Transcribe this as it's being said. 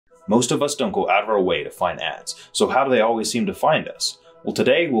Most of us don't go out of our way to find ads, so how do they always seem to find us? Well,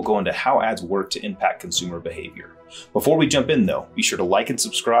 today we'll go into how ads work to impact consumer behavior. Before we jump in though, be sure to like and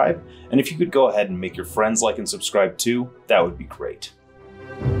subscribe, and if you could go ahead and make your friends like and subscribe too, that would be great.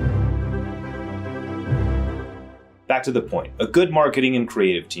 Back to the point, a good marketing and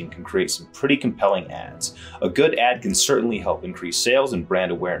creative team can create some pretty compelling ads. A good ad can certainly help increase sales and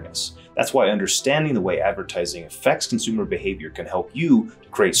brand awareness. That's why understanding the way advertising affects consumer behavior can help you to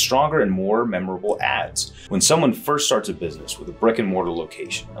create stronger and more memorable ads. When someone first starts a business with a brick and mortar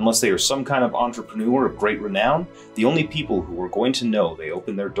location, unless they are some kind of entrepreneur of great renown, the only people who are going to know they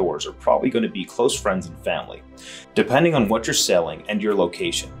opened their doors are probably going to be close friends and family. Depending on what you're selling and your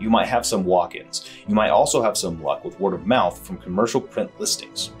location, you might have some walk-ins. You might also have some luck with word of mouth from commercial print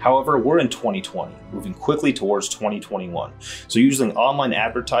listings. However, we're in 2020, moving quickly towards 2021. So using online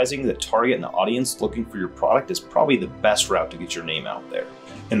advertising that target an audience looking for your product is probably the best route to get your name out there.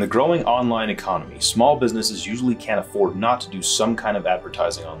 In the growing online economy, small businesses usually can't afford not to do some kind of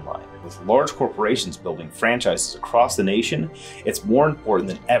advertising online. With large corporations building franchises across the nation, it's more important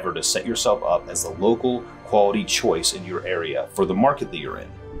than ever to set yourself up as the local quality choice in your area for the market that you're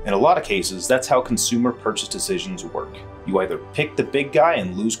in. In a lot of cases, that's how consumer purchase decisions work. You either pick the big guy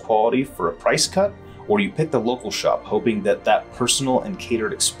and lose quality for a price cut, or you pick the local shop hoping that that personal and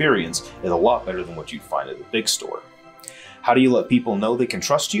catered experience is a lot better than what you'd find at the big store. How do you let people know they can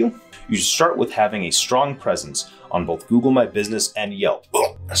trust you? You should start with having a strong presence on both Google My Business and Yelp.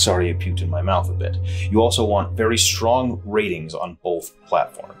 Sorry, I puked in my mouth a bit. You also want very strong ratings on both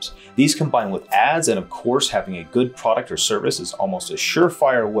platforms. These combined with ads and of course having a good product or service is almost a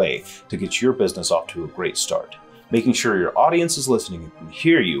surefire way to get your business off to a great start. Making sure your audience is listening and can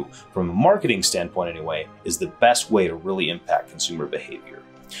hear you, from a marketing standpoint anyway, is the best way to really impact consumer behavior.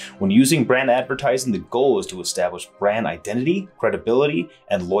 When using brand advertising, the goal is to establish brand identity, credibility,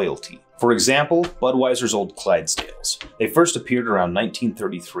 and loyalty. For example, Budweiser's Old Clydesdales. They first appeared around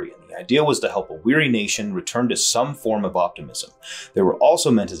 1933, and the idea was to help a weary nation return to some form of optimism. They were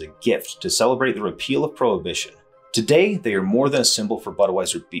also meant as a gift to celebrate the repeal of Prohibition. Today, they are more than a symbol for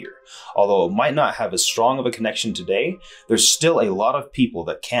Budweiser beer. Although it might not have as strong of a connection today, there's still a lot of people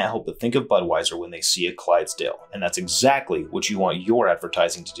that can't help but think of Budweiser when they see a Clydesdale, and that's exactly what you want your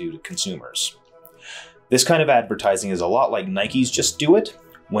advertising to do to consumers. This kind of advertising is a lot like Nike's Just Do It,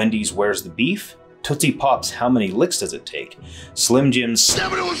 Wendy's Where's the Beef, Tootsie Pop's How Many Licks Does It Take, Slim Jim's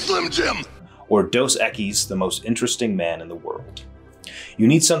Stab It with Slim Jim, or Dos Equis' The Most Interesting Man in the World. You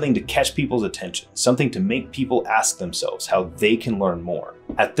need something to catch people's attention, something to make people ask themselves how they can learn more.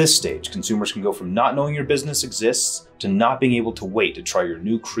 At this stage, consumers can go from not knowing your business exists to not being able to wait to try your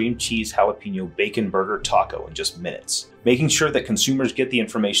new cream cheese jalapeno bacon burger taco in just minutes. Making sure that consumers get the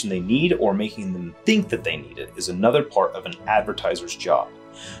information they need or making them think that they need it is another part of an advertiser's job.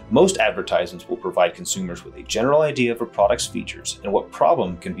 Most advertisements will provide consumers with a general idea of a product's features and what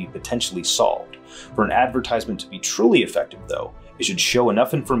problem can be potentially solved. For an advertisement to be truly effective though, it should show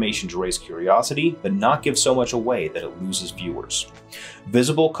enough information to raise curiosity, but not give so much away that it loses viewers.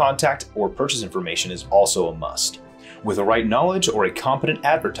 Visible contact or purchase information is also a must. With the right knowledge or a competent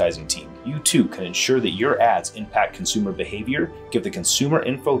advertising team, you too can ensure that your ads impact consumer behavior, give the consumer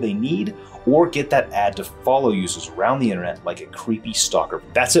info they need, or get that ad to follow users around the internet like a creepy stalker.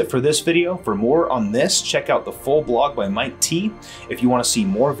 That's it for this video. For more on this, check out the full blog by Mike T. If you want to see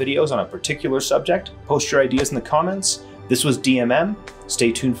more videos on a particular subject, post your ideas in the comments. This was DMM.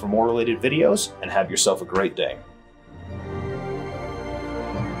 Stay tuned for more related videos and have yourself a great day.